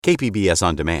KPBS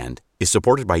On Demand is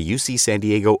supported by UC San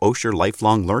Diego Osher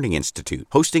Lifelong Learning Institute,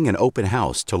 hosting an open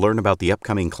house to learn about the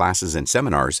upcoming classes and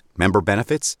seminars, member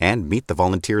benefits, and meet the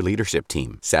volunteer leadership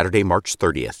team. Saturday, March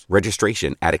 30th.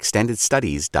 Registration at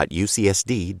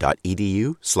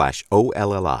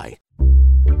extendedstudies.ucsd.edu/OLLI.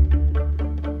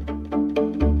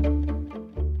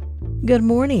 Good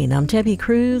morning. I'm Debbie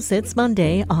Cruz. It's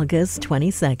Monday, August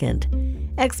 22nd.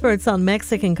 Experts on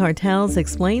Mexican cartels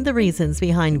explain the reasons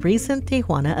behind recent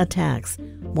Tijuana attacks.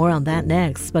 More on that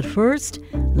next, but first,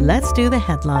 let's do the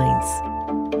headlines.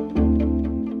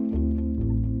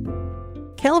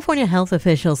 California health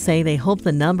officials say they hope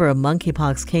the number of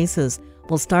monkeypox cases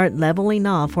will start leveling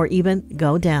off or even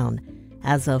go down.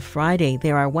 As of Friday,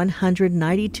 there are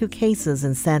 192 cases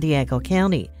in San Diego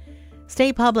County.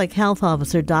 State Public Health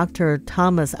Officer Dr.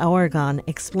 Thomas Aragon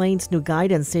explains new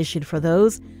guidance issued for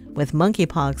those with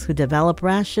monkeypox who develop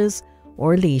rashes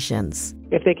or lesions.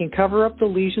 If they can cover up the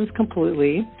lesions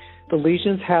completely, the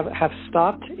lesions have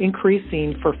stopped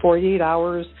increasing for 48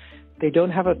 hours, they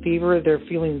don't have a fever, they're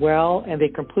feeling well, and they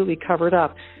completely covered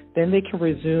up, then they can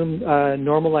resume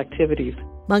normal activities.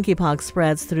 Monkeypox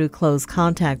spreads through close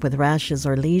contact with rashes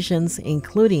or lesions,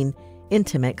 including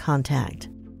intimate contact.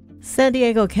 San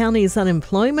Diego County's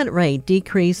unemployment rate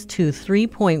decreased to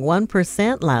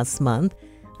 3.1% last month.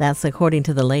 That's according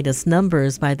to the latest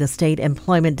numbers by the State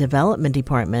Employment Development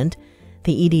Department.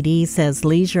 The EDD says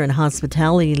leisure and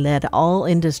hospitality led all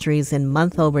industries in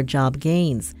month-over-job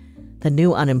gains. The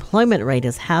new unemployment rate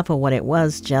is half of what it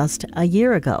was just a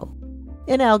year ago.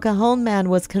 An El Cajon man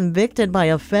was convicted by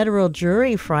a federal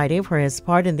jury Friday for his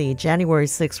part in the January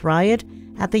 6 riot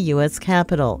at the U.S.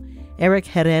 Capitol. Eric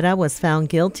Herrera was found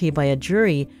guilty by a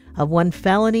jury of 1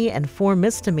 felony and 4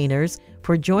 misdemeanors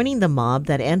for joining the mob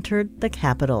that entered the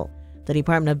Capitol. The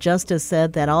Department of Justice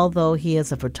said that although he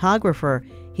is a photographer,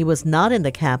 he was not in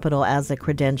the Capitol as a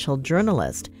credentialed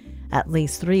journalist. At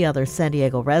least 3 other San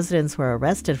Diego residents were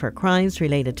arrested for crimes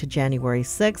related to January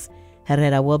 6.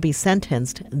 Herrera will be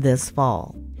sentenced this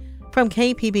fall. From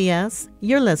KPBS,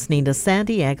 you're listening to San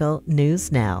Diego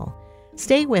News Now.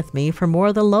 Stay with me for more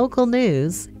of the local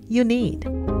news you need.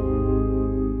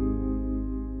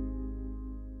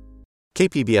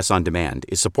 KPBS On Demand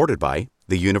is supported by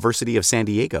the University of San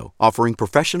Diego, offering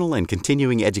professional and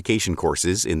continuing education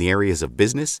courses in the areas of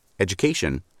business,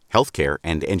 education, healthcare,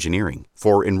 and engineering.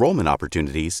 For enrollment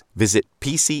opportunities, visit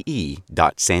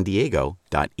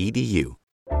pce.sandiego.edu.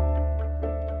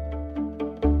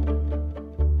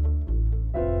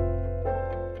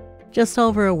 Just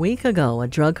over a week ago, a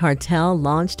drug cartel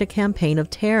launched a campaign of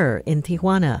terror in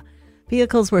Tijuana.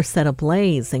 Vehicles were set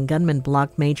ablaze and gunmen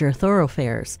blocked major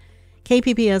thoroughfares.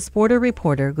 KPBS border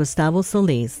reporter Gustavo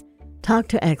Solis talked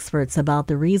to experts about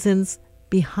the reasons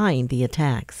behind the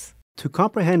attacks. To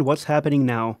comprehend what's happening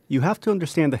now, you have to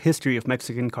understand the history of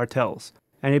Mexican cartels,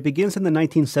 and it begins in the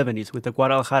 1970s with the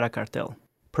Guadalajara cartel.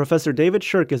 Professor David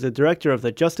Shirk is the director of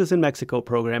the Justice in Mexico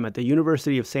program at the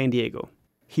University of San Diego.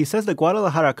 He says the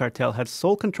Guadalajara cartel had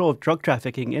sole control of drug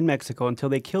trafficking in Mexico until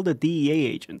they killed a DEA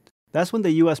agent. That's when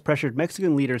the U.S. pressured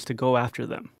Mexican leaders to go after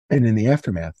them. And in the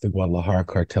aftermath, the Guadalajara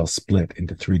cartel split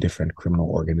into 3 different criminal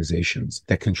organizations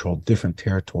that controlled different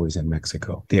territories in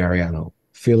Mexico. The Arellano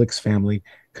Felix family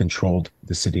controlled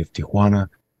the city of Tijuana.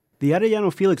 The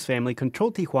Arellano Felix family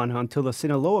controlled Tijuana until the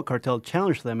Sinaloa cartel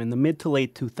challenged them in the mid to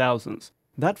late 2000s.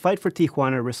 That fight for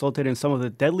Tijuana resulted in some of the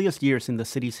deadliest years in the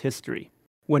city's history.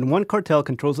 When one cartel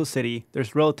controls a city,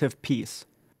 there's relative peace.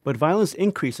 But violence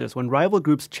increases when rival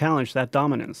groups challenge that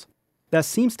dominance. That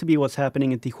seems to be what's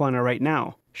happening in Tijuana right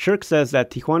now. Shirk says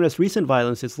that Tijuana's recent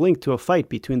violence is linked to a fight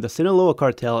between the Sinaloa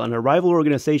cartel and a rival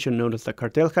organization known as the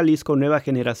Cartel Jalisco Nueva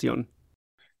Generación.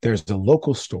 There's a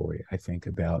local story, I think,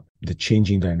 about the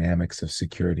changing dynamics of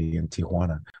security in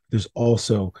Tijuana. There's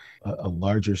also a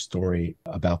larger story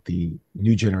about the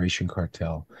new generation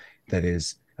cartel that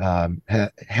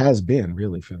has been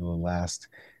really for the last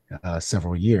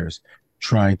several years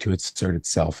trying to assert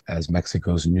itself as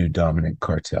Mexico's new dominant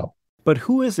cartel. But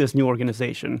who is this new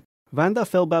organization? Vanda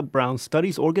Felbab Brown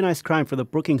studies organized crime for the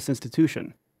Brookings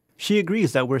Institution. She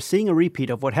agrees that we're seeing a repeat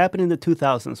of what happened in the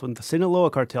 2000s when the Sinaloa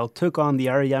cartel took on the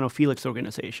Arellano Felix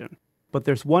organization. But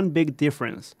there's one big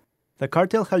difference. The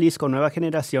Cartel Jalisco Nueva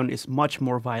Generación is much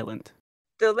more violent.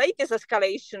 The latest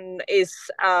escalation is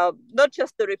not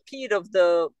just the repeat of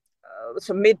the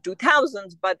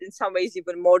mid-2000s, but in some ways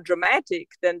even more dramatic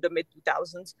than the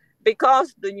mid-2000s,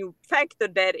 because the new factor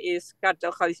there is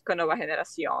Cartel Jalisco Nueva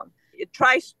Generación. It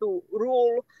tries to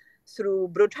rule through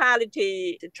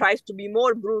brutality. It tries to be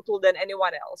more brutal than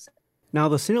anyone else. Now,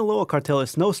 the Sinaloa cartel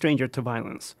is no stranger to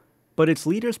violence, but its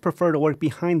leaders prefer to work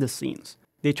behind the scenes.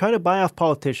 They try to buy off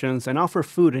politicians and offer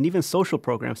food and even social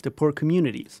programs to poor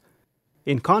communities.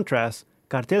 In contrast,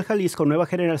 Cartel Jalisco Nueva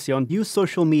Generación used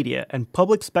social media and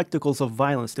public spectacles of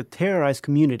violence to terrorize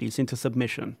communities into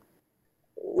submission.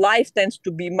 Life tends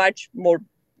to be much more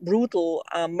brutal,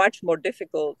 much more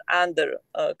difficult under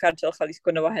Cartel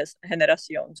Jalisco Nueva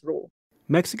Generación's rule.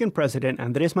 Mexican President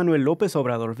Andrés Manuel López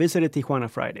Obrador visited Tijuana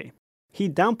Friday. He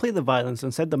downplayed the violence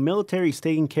and said the military is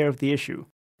taking care of the issue.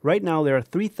 Right now, there are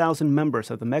 3,000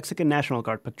 members of the Mexican National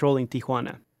Guard patrolling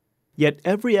Tijuana. Yet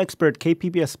every expert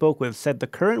KPBS spoke with said the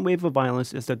current wave of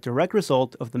violence is the direct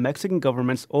result of the Mexican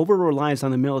government's over-reliance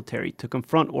on the military to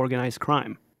confront organized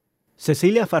crime.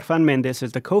 Cecilia Farfán Méndez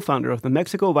is the co-founder of the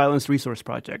Mexico Violence Resource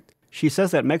Project. She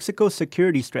says that Mexico's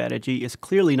security strategy is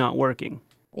clearly not working.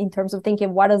 In terms of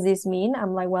thinking, what does this mean?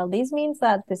 I'm like, well, this means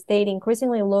that the state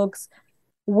increasingly looks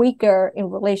weaker in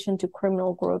relation to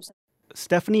criminal groups.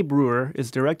 Stephanie Brewer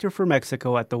is director for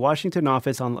Mexico at the Washington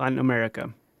office on Latin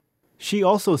America. She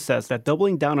also says that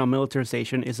doubling down on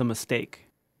militarization is a mistake.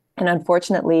 And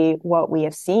unfortunately, what we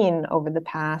have seen over the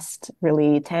past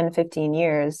really 10, 15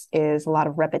 years is a lot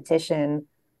of repetition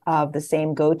of the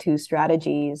same go-to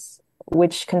strategies,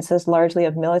 which consist largely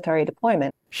of military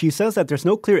deployment. She says that there's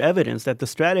no clear evidence that the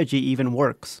strategy even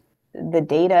works. The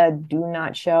data do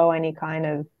not show any kind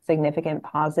of significant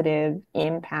positive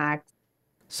impact.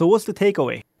 So what's the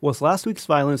takeaway? Was last week's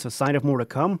violence a sign of more to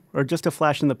come, or just a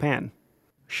flash in the pan?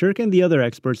 Shirk and the other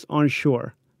experts aren't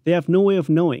sure. They have no way of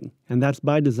knowing, and that's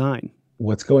by design.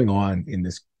 What's going on in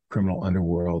this criminal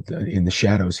underworld, in the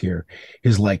shadows here,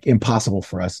 is like impossible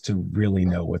for us to really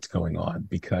know what's going on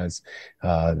because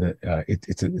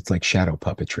it's like shadow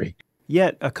puppetry.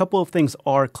 Yet, a couple of things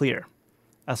are clear.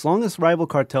 As long as rival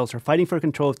cartels are fighting for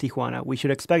control of Tijuana, we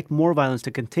should expect more violence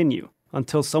to continue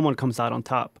until someone comes out on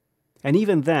top. And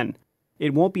even then,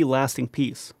 it won't be lasting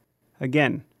peace.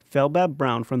 Again, Felbab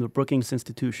Brown from the Brookings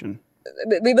Institution.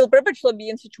 We will perpetually be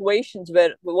in situations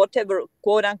where whatever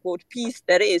quote-unquote peace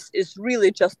there is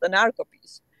really just a narco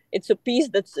peace. It's a peace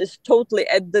that is totally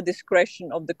at the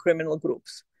discretion of the criminal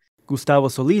groups. Gustavo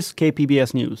Solis,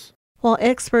 KPBS News. While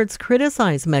experts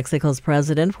criticize Mexico's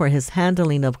president for his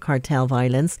handling of cartel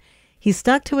violence, he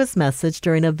stuck to his message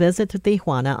during a visit to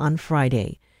Tijuana on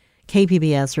Friday.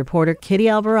 KPBS reporter Kitty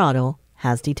Alvarado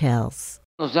has details.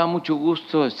 Nos da mucho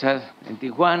gusto estar en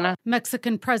Tijuana.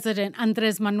 Mexican President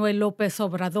Andrés Manuel López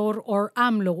Obrador, or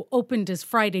AMLO, opened his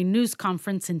Friday news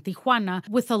conference in Tijuana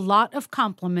with a lot of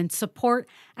compliments, support,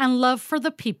 and love for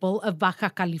the people of Baja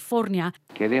California.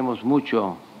 Queremos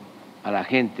mucho a la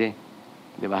gente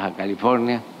de Baja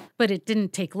California. But it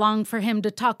didn't take long for him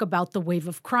to talk about the wave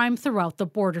of crime throughout the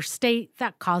border state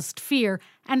that caused fear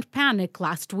and panic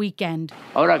last weekend.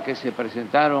 Ahora que se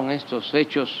presentaron estos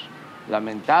hechos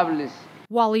lamentables,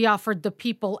 while he offered the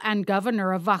people and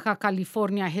governor of Baja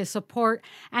California his support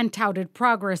and touted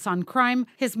progress on crime,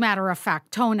 his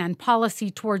matter-of-fact tone and policy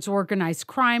towards organized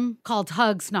crime, called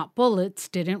hugs not bullets,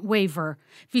 didn't waver.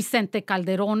 Vicente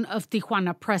Calderon of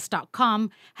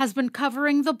TijuanaPress.com has been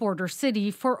covering the border city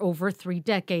for over 3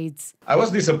 decades. I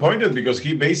was disappointed because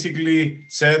he basically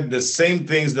said the same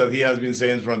things that he has been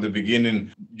saying from the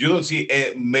beginning. You don't see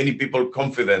many people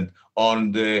confident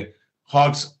on the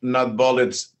hugs not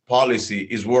bullets policy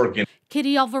is working.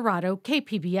 Kitty Alvarado,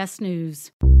 KPBS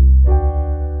News.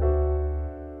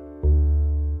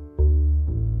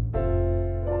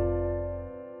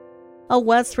 A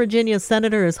West Virginia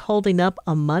senator is holding up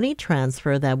a money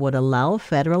transfer that would allow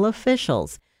federal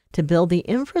officials to build the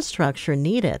infrastructure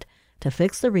needed to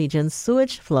fix the region's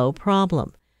sewage flow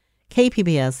problem.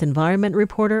 KPBS environment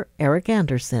reporter Eric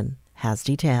Anderson has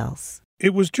details.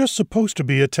 It was just supposed to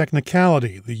be a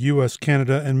technicality. The U.S.,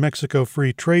 Canada, and Mexico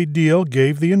free trade deal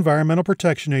gave the Environmental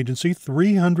Protection Agency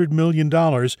 $300 million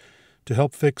to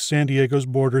help fix San Diego's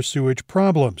border sewage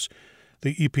problems.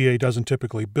 The EPA doesn't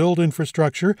typically build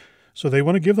infrastructure, so they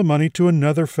want to give the money to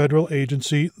another federal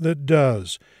agency that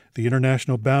does, the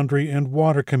International Boundary and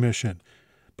Water Commission.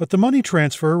 But the money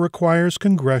transfer requires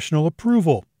congressional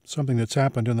approval, something that's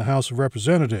happened in the House of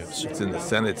Representatives. It's in the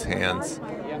Senate's hands,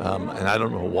 and I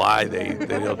don't know why they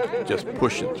don't just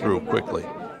push it through quickly.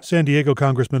 San Diego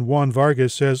Congressman Juan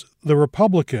Vargas says the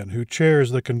Republican who chairs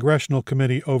the congressional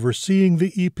committee overseeing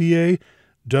the EPA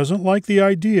doesn't like the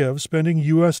idea of spending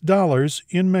U.S. dollars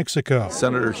in Mexico.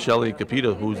 Senator Shelley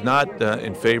Capito, who's not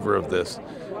in favor of this,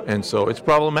 and so it's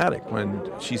problematic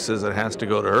when she says it has to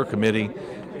go to her committee,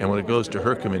 and when it goes to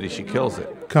her committee, she kills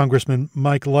it. Congressman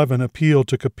Mike Levin appealed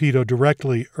to Capito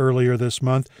directly earlier this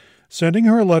month, sending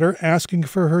her a letter asking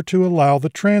for her to allow the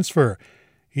transfer.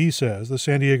 He says the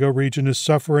San Diego region is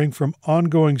suffering from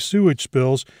ongoing sewage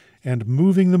spills and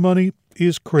moving the money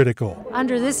is critical.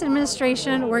 Under this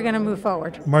administration, we're going to move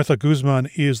forward. Martha Guzman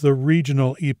is the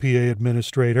regional EPA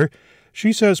administrator.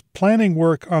 She says planning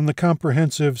work on the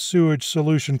comprehensive sewage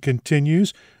solution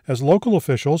continues as local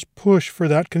officials push for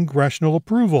that congressional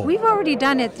approval. We've already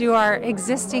done it through our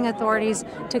existing authorities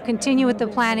to continue with the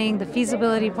planning, the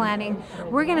feasibility planning.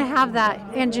 We're going to have that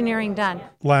engineering done.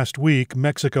 Last week,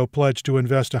 Mexico pledged to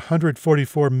invest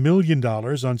 $144 million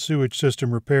on sewage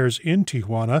system repairs in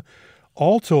Tijuana.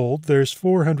 All told, there's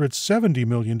 $470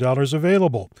 million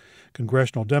available.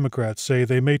 Congressional Democrats say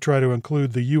they may try to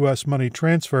include the U.S. money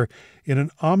transfer in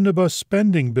an omnibus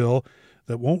spending bill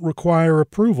that won't require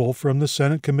approval from the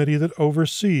Senate committee that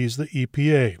oversees the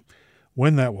EPA.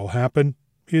 When that will happen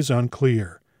is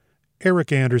unclear.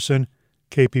 Eric Anderson,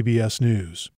 KPBS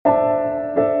News.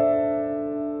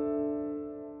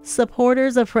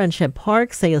 Supporters of Friendship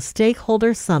Park say a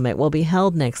stakeholder summit will be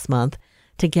held next month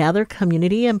to gather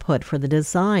community input for the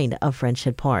design of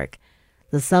Friendship Park.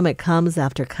 The summit comes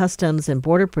after Customs and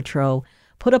Border Patrol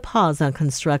put a pause on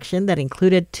construction that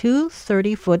included two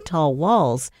 30-foot-tall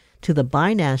walls to the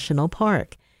binational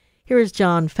park. Here is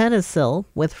John Fennesil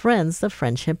with Friends of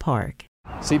Friendship Park.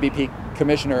 CBP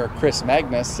Commissioner Chris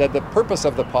Magnus said the purpose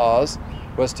of the pause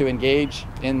was to engage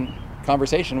in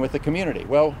conversation with the community.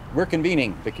 Well, we're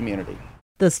convening the community.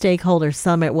 The stakeholder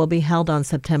summit will be held on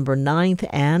September 9th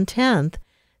and 10th.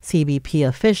 CBP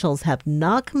officials have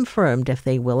not confirmed if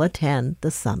they will attend the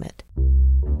summit.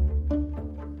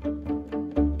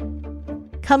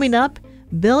 Coming up,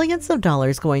 billions of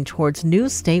dollars going towards new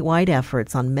statewide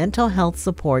efforts on mental health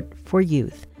support for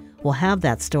youth. We'll have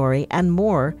that story and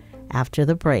more after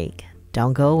the break.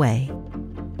 Don't go away.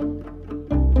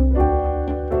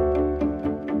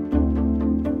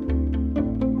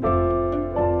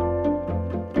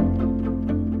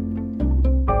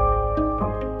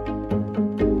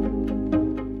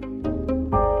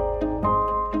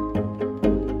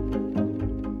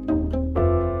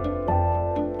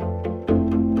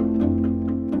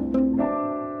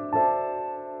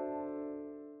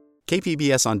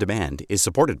 KPBS On Demand is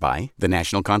supported by the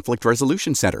National Conflict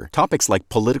Resolution Center. Topics like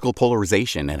political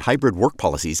polarization and hybrid work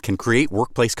policies can create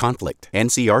workplace conflict.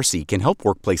 NCRC can help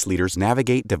workplace leaders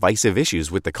navigate divisive issues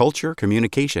with the Culture,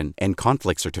 Communication, and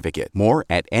Conflict Certificate. More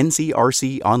at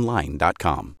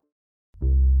ncrconline.com.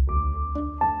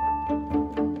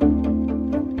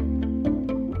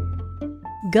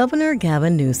 Governor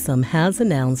Gavin Newsom has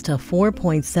announced a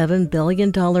 $4.7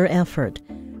 billion effort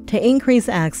to increase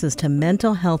access to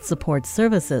mental health support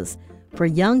services for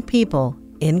young people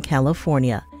in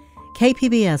California.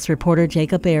 KPBS reporter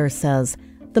Jacob Ayer says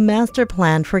the Master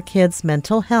Plan for Kids'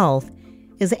 Mental Health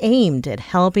is aimed at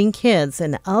helping kids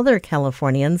and other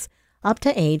Californians up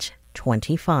to age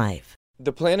 25.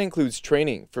 The plan includes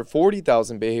training for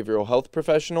 40,000 behavioral health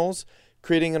professionals,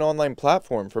 creating an online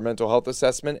platform for mental health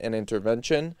assessment and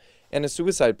intervention, and a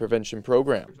suicide prevention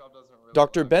program.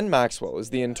 Dr. Ben Maxwell is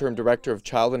the interim director of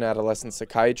child and adolescent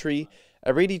psychiatry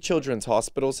at Rady Children's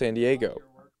Hospital, San Diego.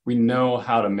 We know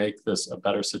how to make this a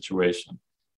better situation.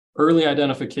 Early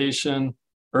identification,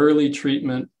 early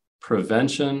treatment,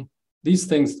 prevention, these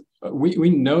things, we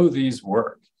know these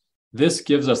work. This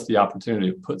gives us the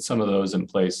opportunity to put some of those in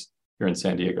place here in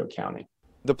San Diego County.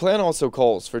 The plan also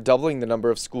calls for doubling the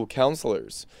number of school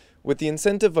counselors, with the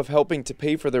incentive of helping to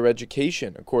pay for their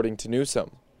education, according to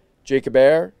Newsom. Jacob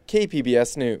Ayer,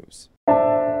 KPBS News.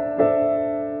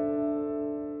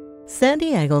 San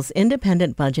Diego's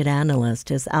independent budget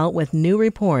analyst is out with new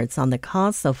reports on the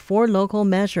costs of 4 local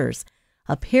measures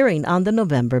appearing on the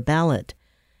November ballot.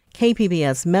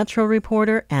 KPBS Metro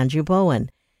reporter Andrew Bowen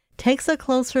takes a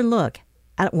closer look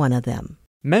at one of them.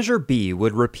 Measure B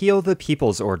would repeal the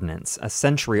People's Ordinance, a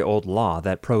century-old law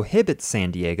that prohibits San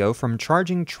Diego from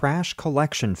charging trash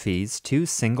collection fees to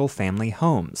single-family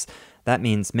homes. That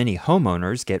means many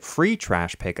homeowners get free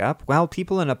trash pickup while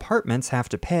people in apartments have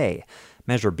to pay.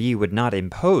 Measure B would not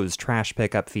impose trash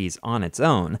pickup fees on its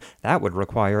own. That would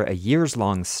require a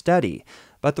years-long study.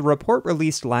 But the report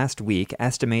released last week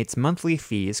estimates monthly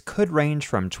fees could range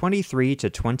from $23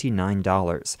 to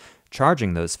 $29.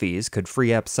 Charging those fees could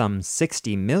free up some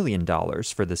 $60 million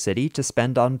for the city to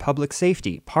spend on public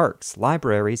safety, parks,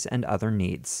 libraries, and other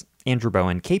needs. Andrew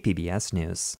Bowen, KPBS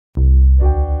News.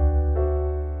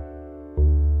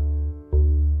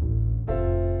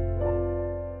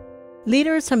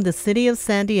 Leaders from the city of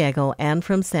San Diego and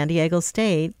from San Diego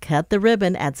State cut the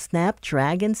ribbon at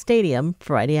Snapdragon Stadium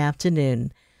Friday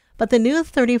afternoon. But the new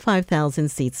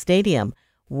 35,000-seat stadium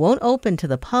won't open to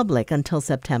the public until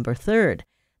September 3rd,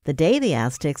 the day the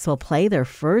Aztecs will play their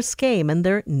first game in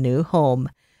their new home.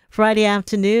 Friday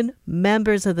afternoon,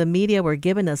 members of the media were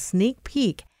given a sneak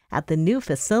peek at the new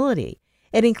facility.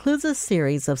 It includes a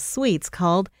series of suites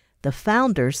called the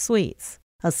Founder Suites.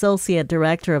 Associate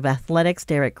Director of Athletics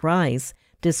Derek Grice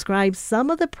describes some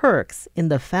of the perks in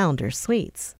the Founder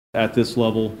Suites. At this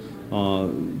level,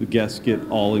 the guests get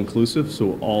all-inclusive,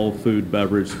 so all food,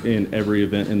 beverage in every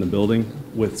event in the building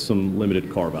with some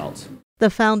limited carve-outs. The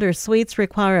Founder Suites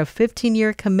require a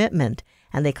 15-year commitment,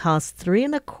 and they cost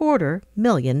 $3.25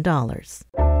 million.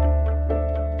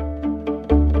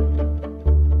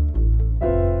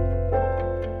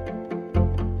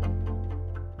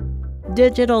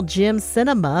 Digital Gym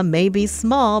Cinema may be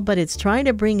small, but it's trying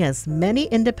to bring as many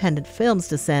independent films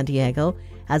to San Diego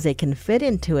as it can fit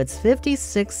into its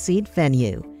 56-seat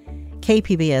venue.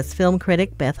 KPBS film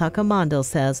critic Beth Accomando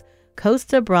says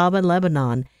Costa Brava,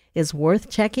 Lebanon is worth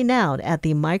checking out at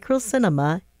the Micro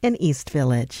Cinema in East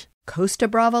Village. Costa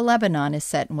Brava, Lebanon is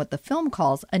set in what the film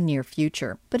calls a near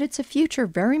future, but it's a future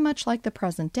very much like the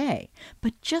present day,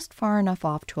 but just far enough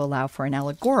off to allow for an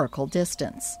allegorical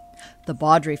distance. The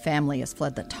Baudry family has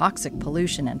fled the toxic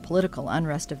pollution and political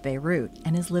unrest of Beirut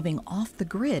and is living off the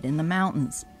grid in the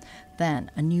mountains.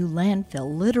 Then, a new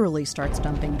landfill literally starts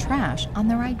dumping trash on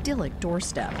their idyllic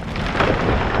doorstep.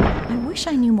 I wish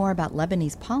I knew more about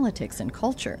Lebanese politics and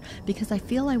culture because I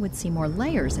feel I would see more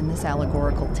layers in this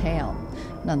allegorical tale.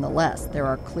 Nonetheless, there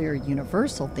are clear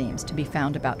universal themes to be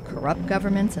found about corrupt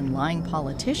governments and lying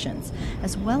politicians,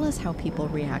 as well as how people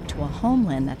react to a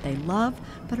homeland that they love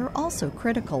but are also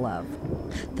critical of.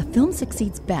 The film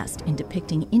succeeds best in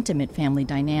depicting intimate family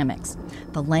dynamics.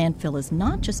 The landfill is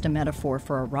not just a metaphor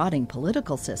for a rotting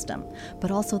political system, but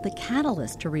also the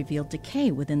catalyst to reveal decay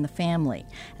within the family,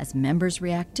 as members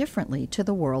react differently to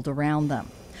the world around them.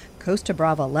 Costa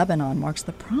Brava, Lebanon marks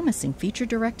the promising feature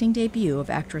directing debut of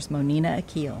actress Monina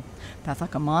Akil. Beth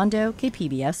Accomando,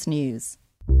 KPBS News.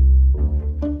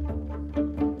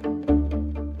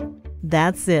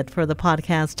 That's it for the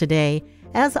podcast today.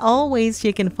 As always,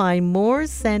 you can find more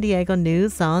San Diego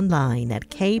news online at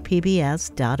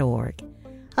kpbs.org.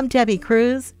 I'm Debbie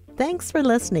Cruz. Thanks for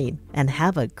listening and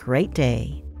have a great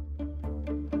day.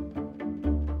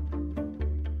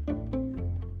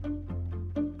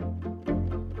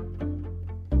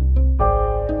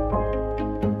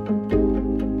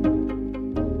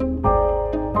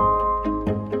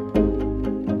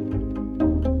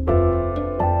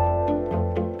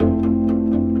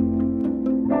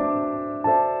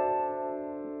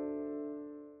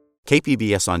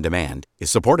 KPBS On Demand is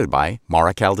supported by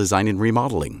Marroccal Design and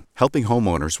Remodeling, helping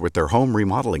homeowners with their home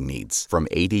remodeling needs. From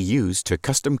ADUs to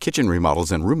custom kitchen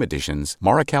remodels and room additions,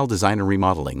 Marroccal Design and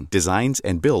Remodeling designs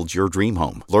and builds your dream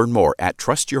home. Learn more at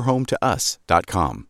trustyourhometous.com.